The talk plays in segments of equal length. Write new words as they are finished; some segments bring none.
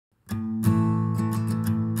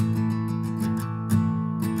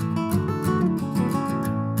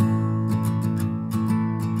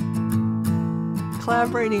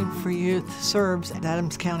Collaborating for Youth serves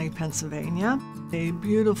Adams County, Pennsylvania, a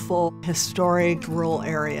beautiful, historic rural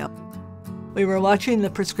area. We were watching the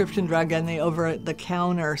prescription drug and the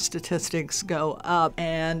over-the-counter statistics go up,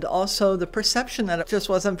 and also the perception that it just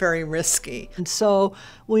wasn't very risky. And so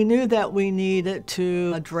we knew that we needed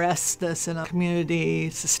to address this in a community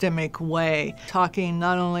systemic way, talking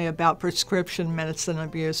not only about prescription medicine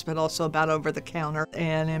abuse, but also about over-the-counter,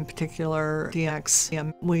 and in particular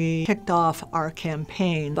DX. We kicked off our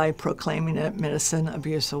campaign by proclaiming it Medicine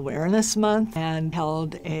Abuse Awareness Month and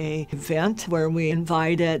held an event where we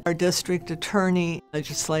invited our district attorney,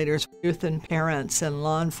 legislators, youth and parents, and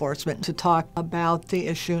law enforcement to talk about the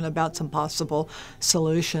issue and about some possible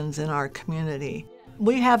solutions in our community.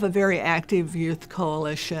 We have a very active youth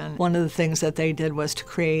coalition. One of the things that they did was to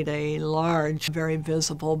create a large, very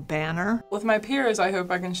visible banner. With my peers, I hope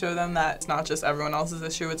I can show them that it's not just everyone else's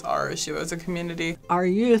issue, it's our issue as a community. Our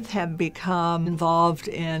youth have become involved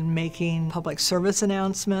in making public service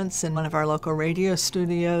announcements in one of our local radio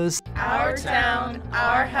studios. Our town,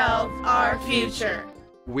 our health, our future.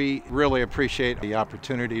 We really appreciate the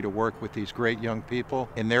opportunity to work with these great young people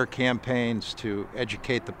in their campaigns to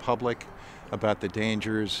educate the public about the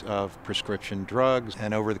dangers of prescription drugs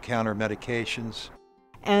and over-the-counter medications.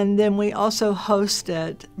 And then we also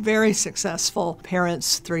hosted very successful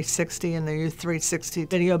Parents 360 and the Youth 360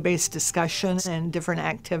 video-based discussions and different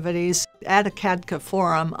activities. At a CADCA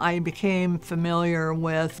forum, I became familiar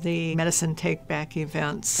with the Medicine Take Back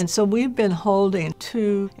events. And so we've been holding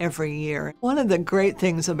 2 every year. One of the great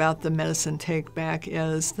things about the Medicine Take Back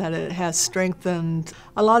is that it has strengthened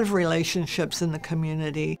a lot of relationships in the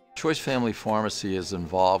community. Choice Family Pharmacy is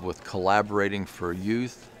involved with Collaborating for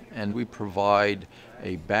Youth, and we provide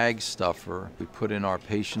a bag stuffer we put in our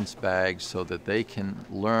patients' bags so that they can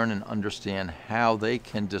learn and understand how they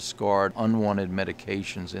can discard unwanted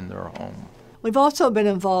medications in their home. We've also been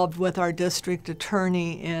involved with our district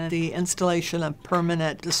attorney in the installation of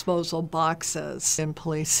permanent disposal boxes in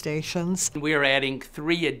police stations. We are adding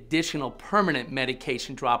 3 additional permanent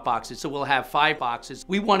medication drop boxes, so we'll have 5 boxes.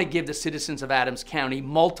 We want to give the citizens of Adams County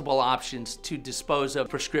multiple options to dispose of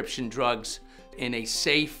prescription drugs in a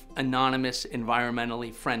safe, anonymous,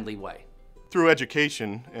 environmentally friendly way. Through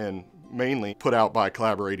education, and mainly put out by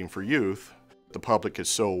Collaborating for Youth, the public is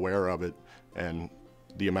so aware of it, and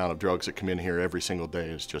the amount of drugs that come in here every single day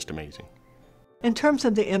is just amazing. In terms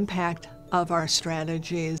of the impact of our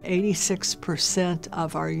strategies, 86%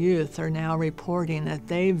 of our youth are now reporting that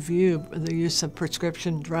they view the use of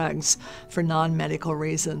prescription drugs for non-medical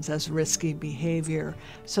reasons as risky behavior.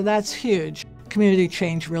 So that's huge. Community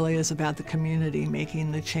change really is about the community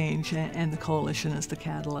making the change, and the coalition is the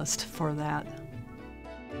catalyst for that.